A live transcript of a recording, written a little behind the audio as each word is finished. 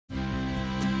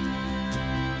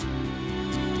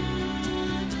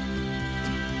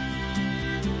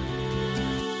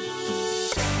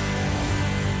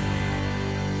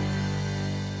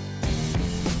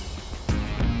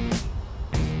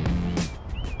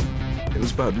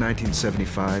was about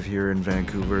 1975 here in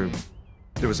Vancouver.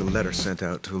 There was a letter sent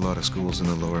out to a lot of schools in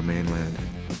the Lower Mainland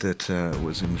that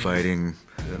was inviting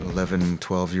an 11,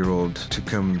 12-year-old to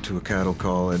come to a cattle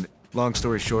call, and long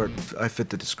story short, I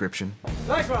fit the description.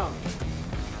 Background.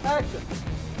 Action.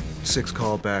 6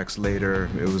 callbacks later,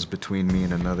 it was between me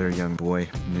and another young boy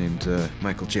named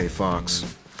Michael J.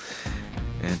 Fox.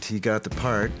 And he got the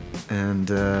part, and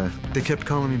they kept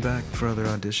calling me back for other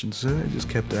auditions. So I just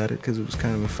kept at it because it was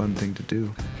kind of a fun thing to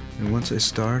do. And once I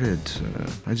started,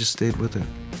 I just stayed with it.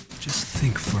 Just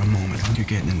think for a moment who you're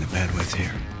getting into bed with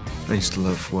here. I used to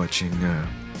love watching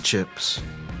Chips.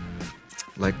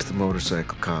 Liked the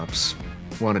motorcycle cops.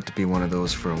 Wanted to be one of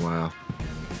those for a while.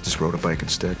 Just rode a bike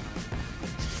instead.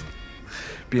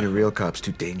 Being a real cop's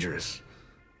too dangerous.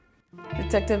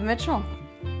 Detective Mitchell.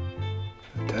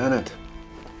 Lieutenant.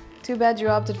 Too bad you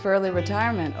opted for early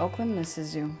retirement. Oakland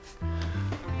misses you.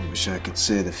 I wish I could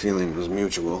say the feeling was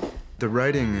mutual. The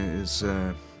writing is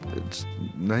it's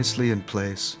nicely in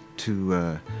place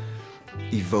to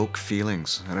evoke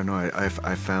feelings. I don't know,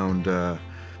 I found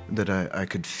that I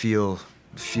could feel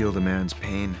the man's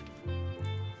pain.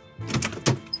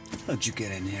 How'd you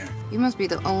get in here? You must be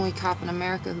the only cop in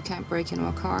America who can't break into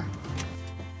a car.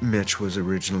 Mitch was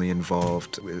originally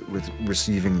involved with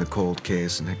receiving the cold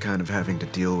case and kind of having to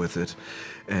deal with it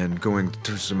and going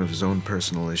through some of his own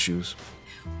personal issues.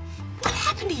 What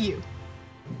happened to you?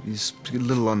 He's a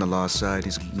little on the lost side.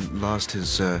 He's lost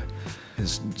his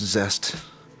zest.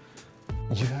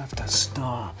 You have to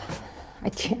stop.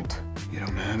 I can't. You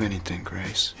don't have anything,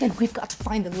 Grace. Then we've got to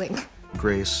find the link.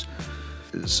 Grace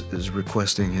is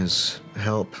requesting his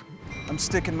help. I'm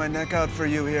sticking my neck out for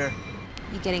you here.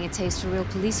 You getting a taste for real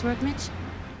police work, Mitch?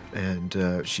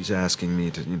 And she's asking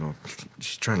me to, you know,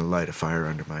 she's trying to light a fire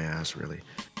under my ass, really.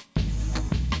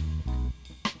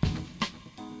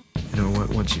 You know what,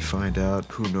 once you find out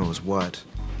who knows what,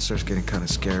 it starts getting kind of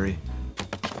scary.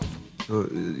 So,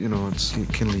 you know,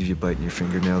 it can leave you biting your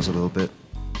fingernails a little bit.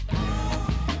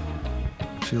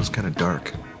 It feels kind of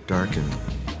dark and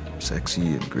sexy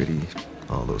and gritty,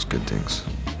 all those good things.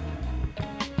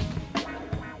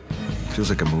 Feels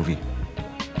like a movie.